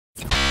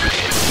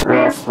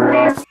Hello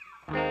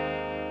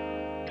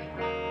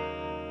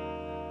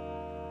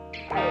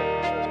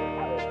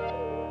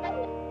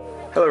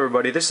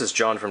everybody, this is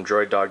John from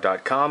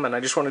DroidDog.com, and I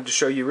just wanted to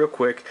show you real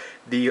quick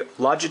the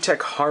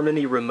Logitech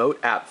Harmony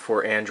remote app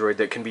for Android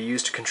that can be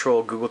used to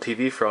control Google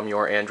TV from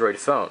your Android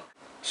phone.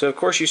 So of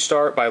course you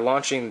start by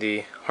launching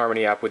the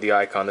Harmony app with the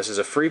icon. This is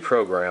a free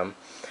program,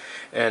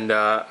 and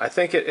I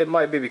think it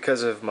might be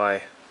because of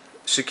my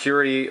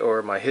security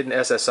or my hidden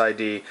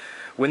SSID.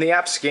 When the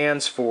app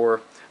scans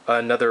for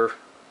another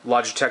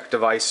Logitech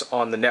device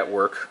on the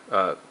network,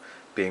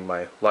 being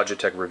my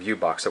Logitech review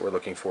box that we're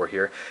looking for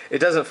here, it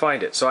doesn't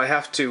find it. So I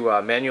have to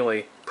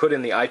manually put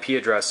in the IP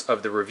address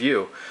of the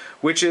review,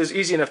 which is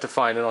easy enough to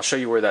find, and I'll show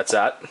you where that's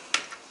at.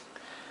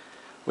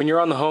 When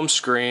you're on the home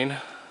screen,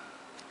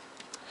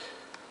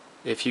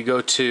 if you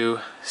go to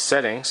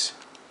Settings,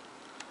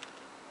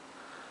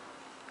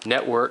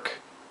 Network,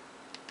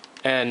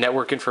 and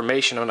Network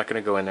Information, I'm not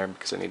going to go in there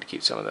because I need to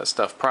keep some of that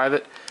stuff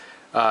private,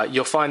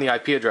 you'll find the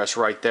IP address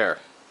right there.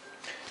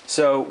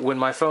 So when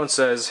my phone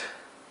says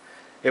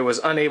it was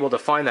unable to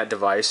find that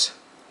device,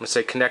 let's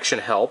say connection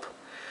help,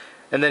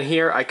 and then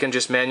here I can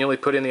just manually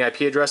put in the IP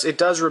address. It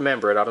does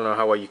remember it. I don't know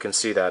how well you can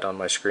see that on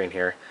my screen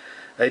here.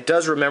 It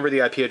does remember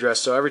the IP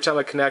address, so every time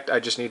I connect I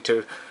just need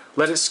to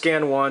let it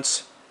scan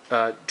once,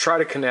 try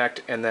to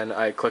connect, and then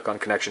I click on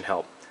connection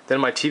help. Then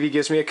my TV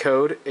gives me a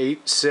code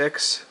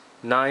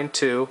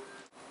 8692.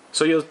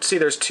 So you'll see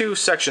there's two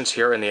sections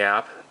here in the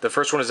app. The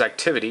first one is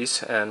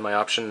activities, and my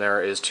option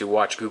there is to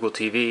watch Google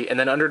TV, and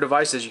then under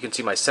devices you can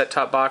see my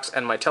set-top box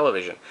and my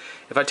television.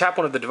 If I tap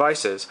one of the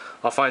devices,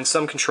 I'll find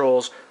some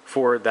controls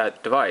for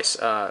that device.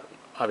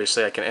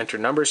 Obviously I can enter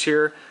numbers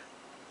here,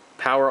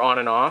 power on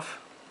and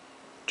off,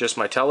 just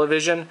my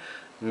television,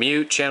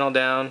 mute, channel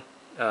down,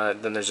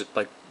 then there's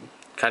like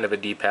kind of a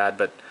D-pad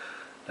but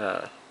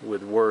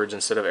with words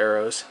instead of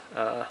arrows,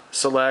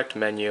 select,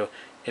 menu,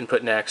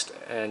 input next,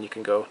 and you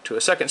can go to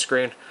a second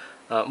screen,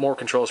 more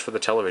controls for the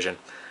television.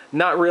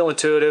 Not real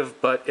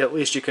intuitive, but at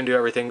least you can do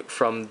everything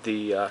from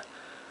the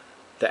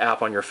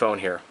app on your phone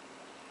here.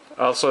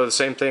 Also the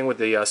same thing with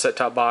the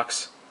set-top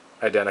box,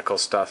 identical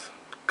stuff.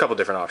 A couple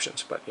different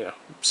options, but you know,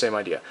 same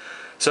idea.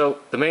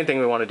 So the main thing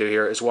we want to do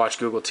here is watch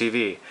Google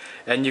TV,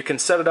 and you can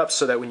set it up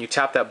so that when you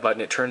tap that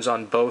button it turns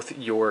on both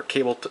your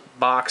cable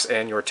box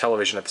and your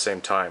television at the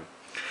same time.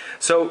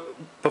 So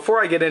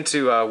before I get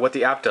into what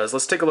the app does,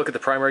 let's take a look at the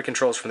primary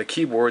controls from the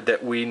keyboard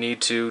that we need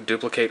to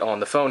duplicate on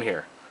the phone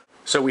here.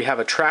 So we have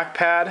a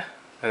trackpad,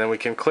 and then we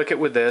can click it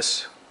with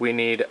this. We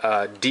need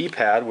a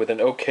D-pad with an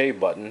OK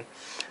button.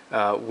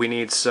 We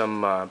need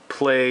some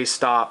play,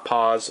 stop,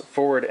 pause,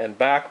 forward and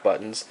back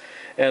buttons,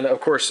 and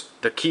of course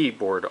the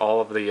keyboard, all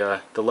of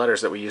the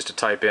letters that we use to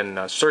type in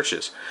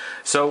searches.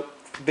 So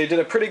they did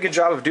a pretty good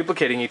job of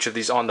duplicating each of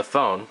these on the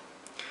phone,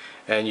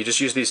 and you just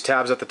use these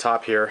tabs at the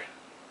top here.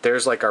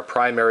 There's like our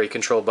primary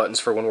control buttons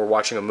for when we're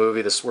watching a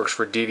movie. This works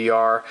for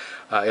DVR.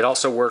 It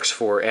also works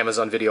for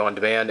Amazon Video On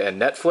Demand and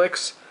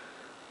Netflix.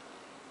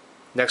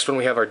 Next one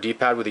we have our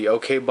D-pad with the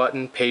OK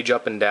button, page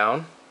up and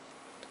down.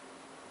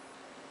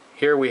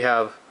 Here we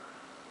have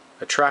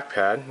a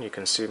trackpad. You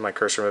can see my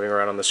cursor moving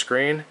around on the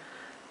screen,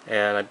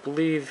 and I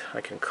believe I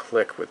can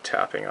click with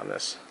tapping on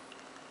this.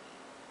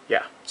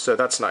 Yeah, so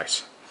that's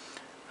nice.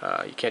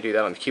 You can't do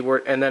that on the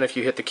keyboard. And then if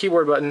you hit the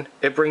keyboard button,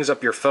 it brings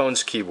up your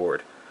phone's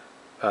keyboard.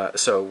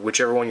 So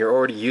whichever one you're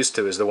already used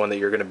to is the one that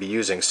you're going to be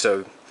using.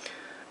 So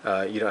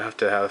you don't have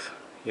to have,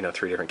 you know,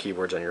 3 different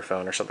keyboards on your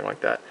phone or something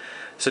like that.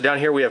 So down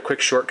here we have quick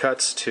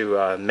shortcuts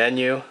to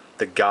menu,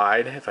 the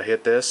guide. If I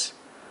hit this,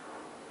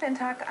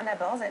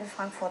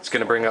 it's going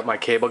to bring up my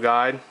cable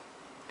guide.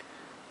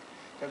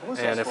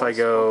 And if I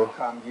go,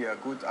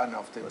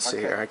 let's see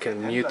here, I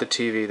can mute the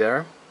TV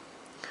there.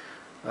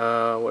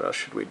 What else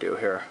should we do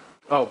here?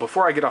 Oh,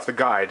 before I get off the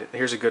guide,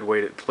 here's a good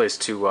place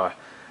to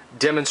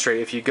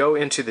demonstrate. If you go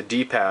into the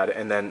D-pad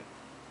and then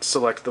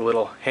select the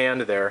little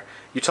hand there,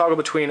 you toggle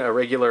between a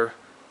regular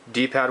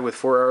D-pad with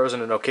 4 arrows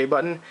and an OK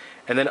button,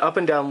 and then up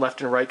and down,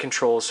 left and right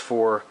controls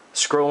for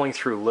scrolling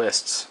through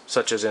lists,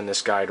 such as in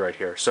this guide right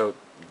here. So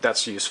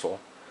that's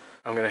useful.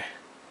 I'm going to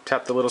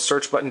tap the little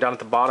search button down at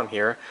the bottom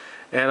here,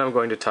 and I'm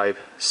going to type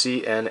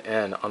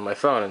CNN on my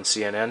phone, and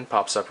CNN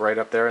pops up right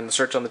up there in the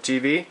search on the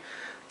TV.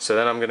 So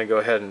then I'm going to go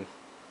ahead and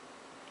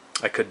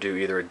I could do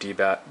either a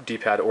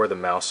D-pad or the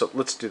mouse. So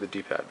let's do the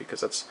D-pad because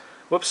that's,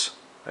 whoops,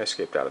 I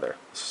escaped out of there.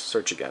 Let's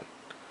search again.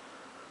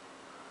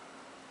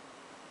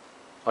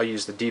 I'll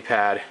use the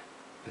D-pad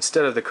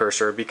instead of the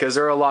cursor because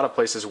there are a lot of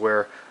places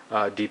where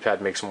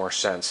D-pad makes more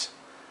sense.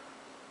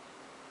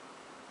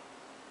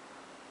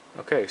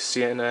 Okay,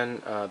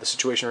 CNN, the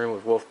Situation Room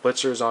with Wolf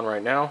Blitzer is on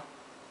right now.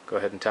 Go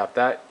ahead and tap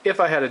that. If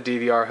I had a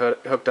DVR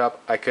hooked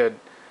up, I could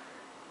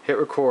hit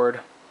record.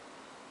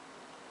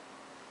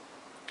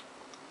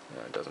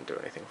 It doesn't do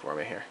anything for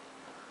me here.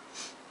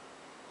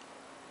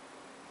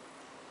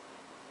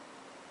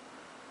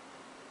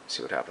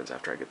 See what happens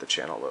after I get the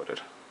channel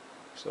loaded.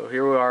 So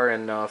here we are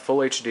in full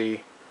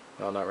HD.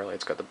 Well, not really,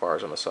 it's got the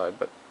bars on the side,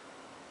 but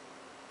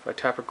if I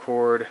tap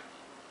record,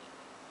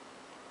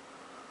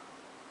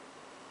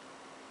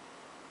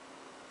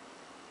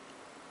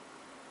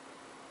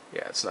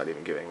 Yeah, it's not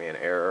even giving me an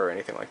error or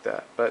anything like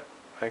that. But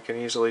I can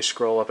easily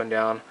scroll up and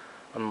down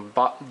on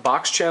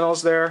box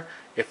channels there.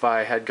 If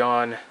I had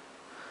gone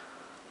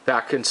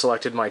back and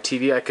selected my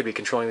TV, I could be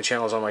controlling the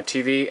channels on my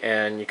TV,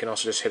 and you can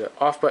also just hit an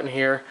off button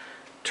here.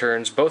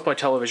 Turns both my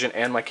television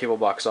and my cable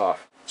box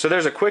off. So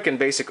there's a quick and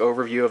basic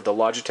overview of the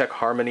Logitech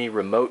Harmony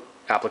remote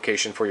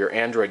application for your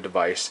Android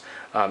device.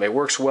 It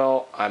works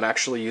well. I'm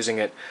actually using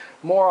it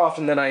more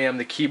often than I am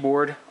the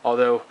keyboard,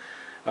 although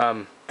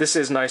this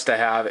is nice to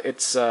have.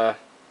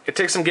 It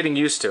takes some getting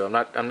used to.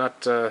 I'm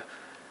not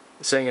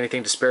saying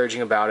anything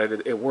disparaging about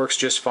it. It works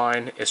just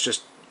fine. It's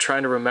just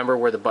trying to remember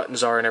where the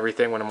buttons are and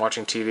everything when I'm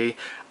watching TV.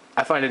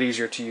 I find it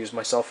easier to use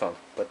my cell phone,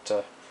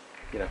 but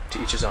you know,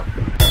 to each his own.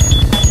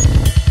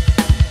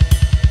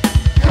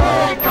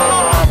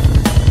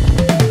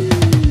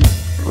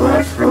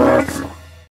 Let's